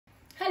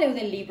Hello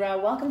there Libra,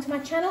 welcome to my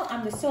channel.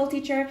 I'm the Soul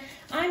Teacher.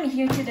 I'm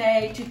here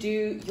today to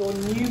do your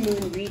new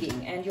moon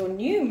reading, and your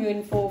new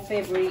moon for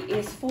February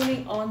is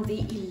falling on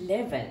the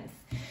 11th.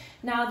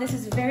 Now this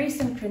is very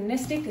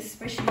synchronistic,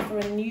 especially for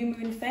a new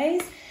moon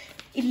phase.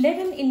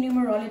 11 in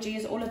numerology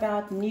is all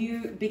about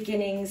new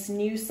beginnings,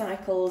 new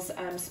cycles,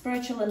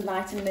 spiritual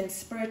enlightenment,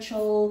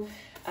 spiritual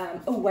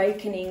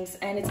awakenings,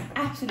 and it's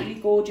absolutely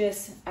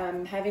gorgeous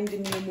having the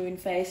new moon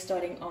phase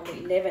starting on the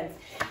 11th.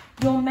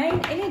 Your main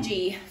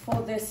energy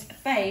for this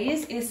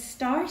phase is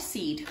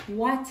starseed.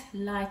 What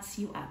lights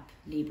you up,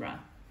 Libra?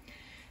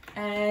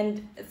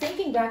 And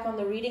thinking back on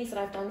the readings that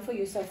I've done for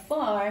you so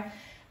far,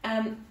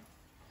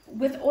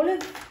 with all of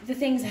the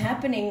things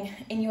happening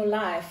in your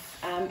life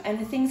and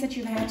the things that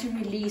you've had to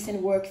release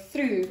and work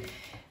through,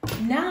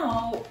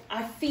 now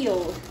I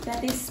feel that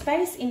there's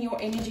space in your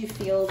energy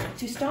field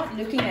to start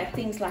looking at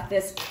things like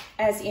this,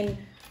 as in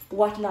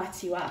what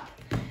lights you up.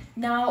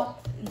 Now,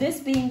 this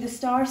being the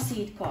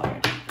Starseed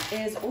card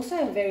is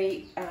also a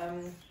very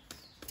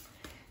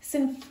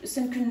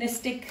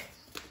synchronistic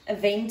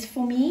event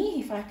for me,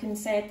 if I can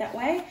say it that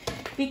way,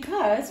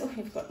 because, oh,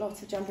 we've got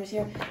lots of jumpers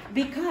here,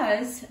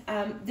 because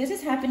this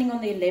is happening on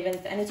the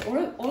 11th, and it's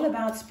all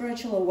about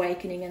spiritual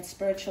awakening and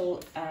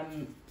spiritual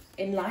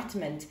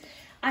enlightenment.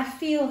 I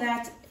feel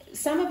that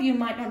some of you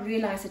might not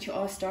realize that you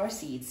are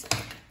starseeds,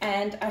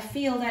 and I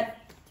feel that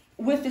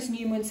with this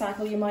new moon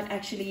cycle you might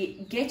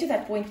actually get to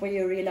that point where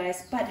you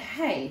realize, but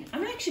hey,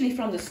 I'm actually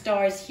from the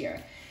stars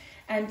here.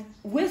 And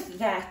with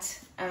that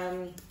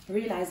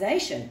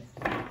realization,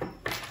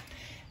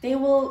 there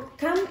will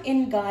come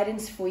in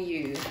guidance for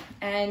you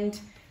and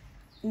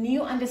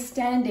new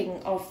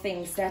understanding of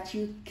things that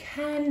you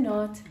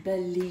cannot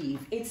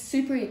believe. It's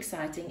super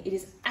exciting. It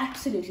is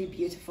absolutely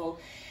beautiful.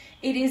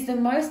 It is the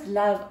most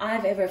love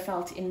I've ever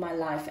felt in my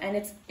life, and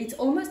it's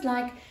almost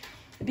like,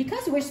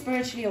 because we're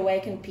spiritually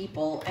awakened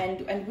people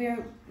and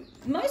we're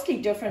mostly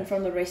different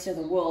from the rest of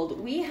the world,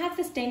 we have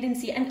this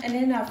tendency, and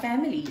in our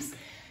families,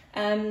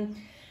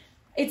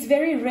 it's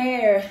very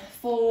rare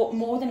for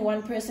more than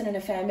one person in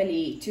a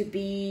family to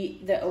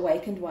be the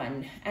awakened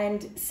one.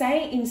 And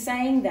in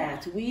saying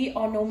that, we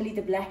are normally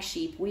the black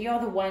sheep. We are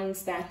the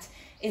ones that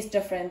is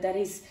different, that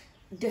is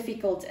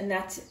difficult, and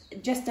that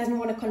just doesn't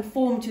want to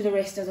conform to the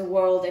rest of the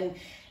world. And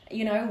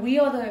you know, we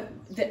are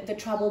the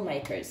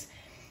troublemakers.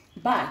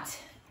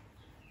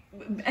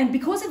 And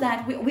because of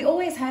that, we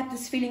always had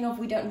this feeling of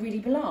we don't really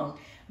belong.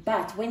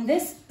 But when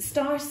this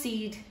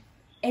starseed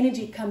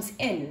energy comes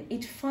in,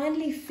 it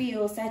finally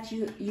feels that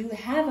you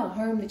have a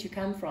home that you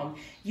come from.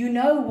 You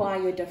know why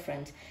you're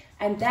different.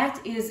 And that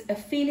is a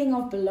feeling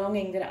of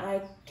belonging that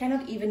I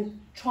cannot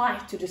even try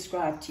to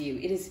describe to you.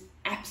 It is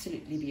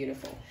absolutely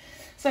beautiful.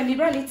 So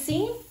Libra, let's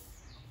see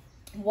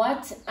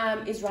what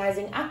is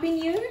rising up in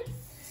you,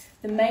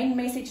 the main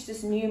message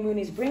this new moon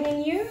is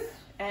bringing you,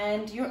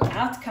 and your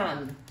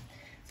outcome.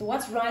 So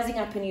what's rising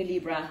up in you,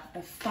 Libra?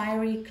 A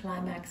fiery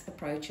climax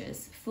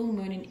approaches. Full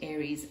moon in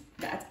Aries.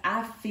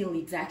 I feel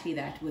exactly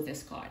that with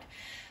this card.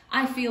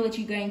 I feel that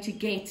you're going to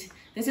get,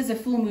 this is a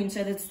full moon,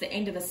 so that's the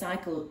end of a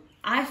cycle.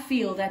 I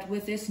feel that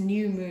with this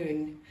new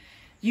moon,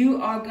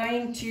 you are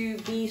going to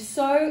be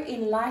so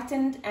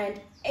enlightened, and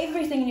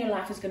everything in your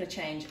life is going to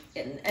change.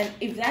 And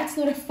if that's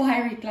not a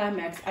fiery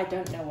climax, I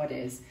don't know what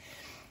is.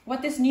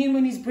 What this new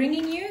moon is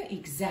bringing you,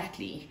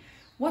 exactly.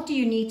 What do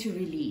you need to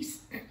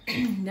release?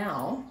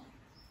 Now,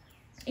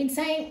 in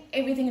saying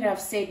everything that I've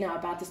said now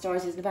about the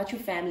stars and about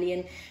your family,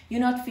 and you're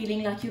not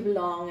feeling like you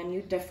belong and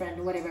you're different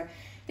or whatever,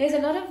 there's a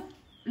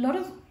lot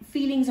of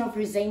feelings of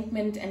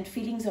resentment and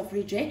feelings of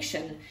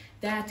rejection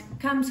that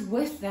comes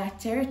with that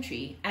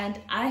territory. And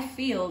I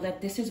feel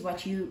that this is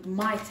what you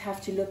might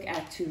have to look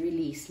at to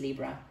release,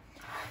 Libra.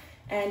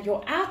 And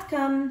your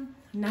outcome,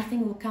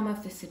 nothing will come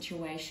of the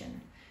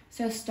situation.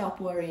 So stop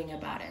worrying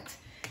about it.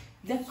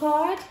 The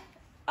card,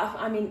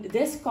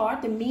 this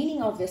card, the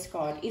meaning of this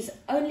card is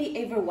only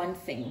ever one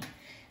thing.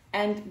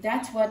 And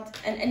that's what,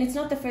 and it's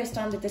not the first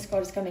time that this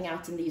card is coming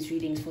out in these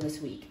readings for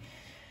this week.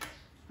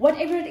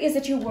 Whatever it is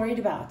that you're worried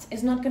about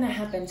is not going to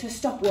happen, so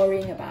stop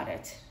worrying about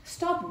it.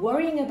 Stop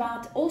worrying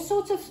about all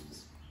sorts of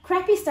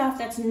crappy stuff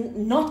that's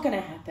not going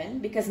to happen,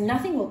 because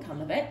nothing will come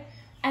of it,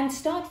 and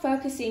start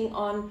focusing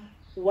on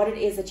what it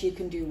is that you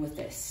can do with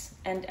this.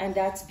 And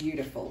that's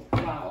beautiful.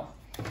 Wow.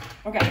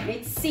 Okay,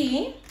 let's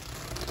see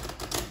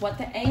what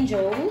the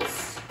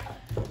angels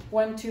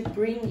want to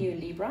bring you,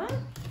 Libra.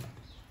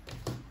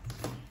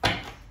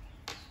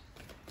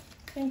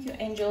 Thank you,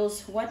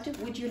 angels. What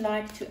would you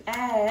like to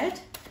add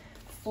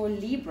for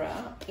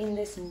Libra in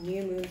this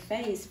new moon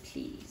phase,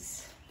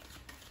 please?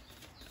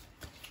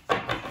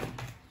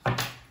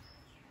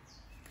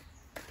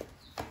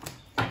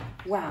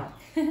 Wow.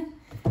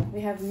 We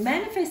have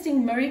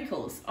manifesting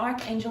miracles,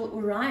 Archangel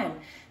Orion.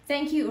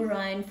 Thank you,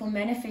 Orion, for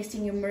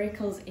manifesting your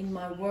miracles in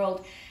my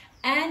world.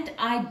 And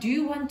I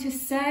do want to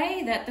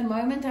say that the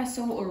moment I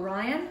saw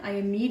Orion, I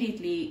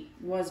immediately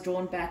was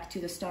drawn back to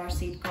the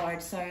Starseed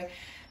card. So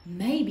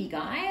maybe,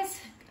 guys,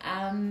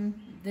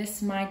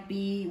 this might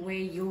be where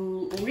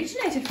you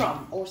originated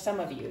from, or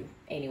some of you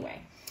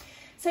anyway.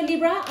 So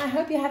Libra, I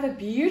hope you have a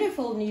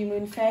beautiful new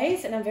moon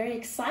phase, and I'm very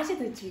excited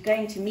that you're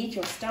going to meet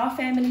your star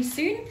family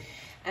soon.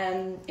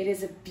 It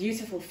is a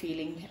beautiful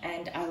feeling,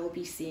 and I will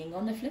be seeing you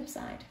on the flip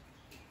side.